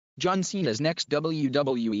John Cena's next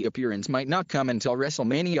WWE appearance might not come until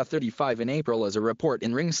WrestleMania 35 in April, as a report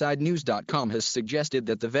in RingsideNews.com has suggested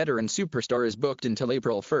that the veteran superstar is booked until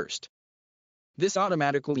April 1st. This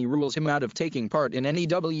automatically rules him out of taking part in any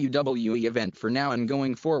WWE event for now and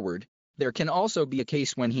going forward. There can also be a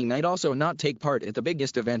case when he might also not take part at the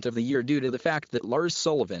biggest event of the year due to the fact that Lars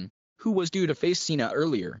Sullivan, who was due to face Cena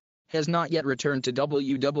earlier, has not yet returned to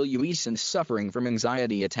WWE since suffering from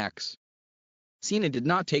anxiety attacks. Cena did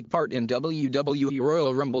not take part in WWE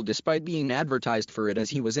Royal Rumble despite being advertised for it, as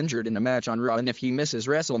he was injured in a match on Raw, and if he misses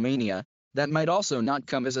WrestleMania, that might also not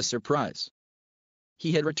come as a surprise.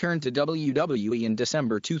 He had returned to WWE in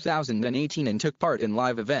December 2018 and took part in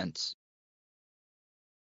live events.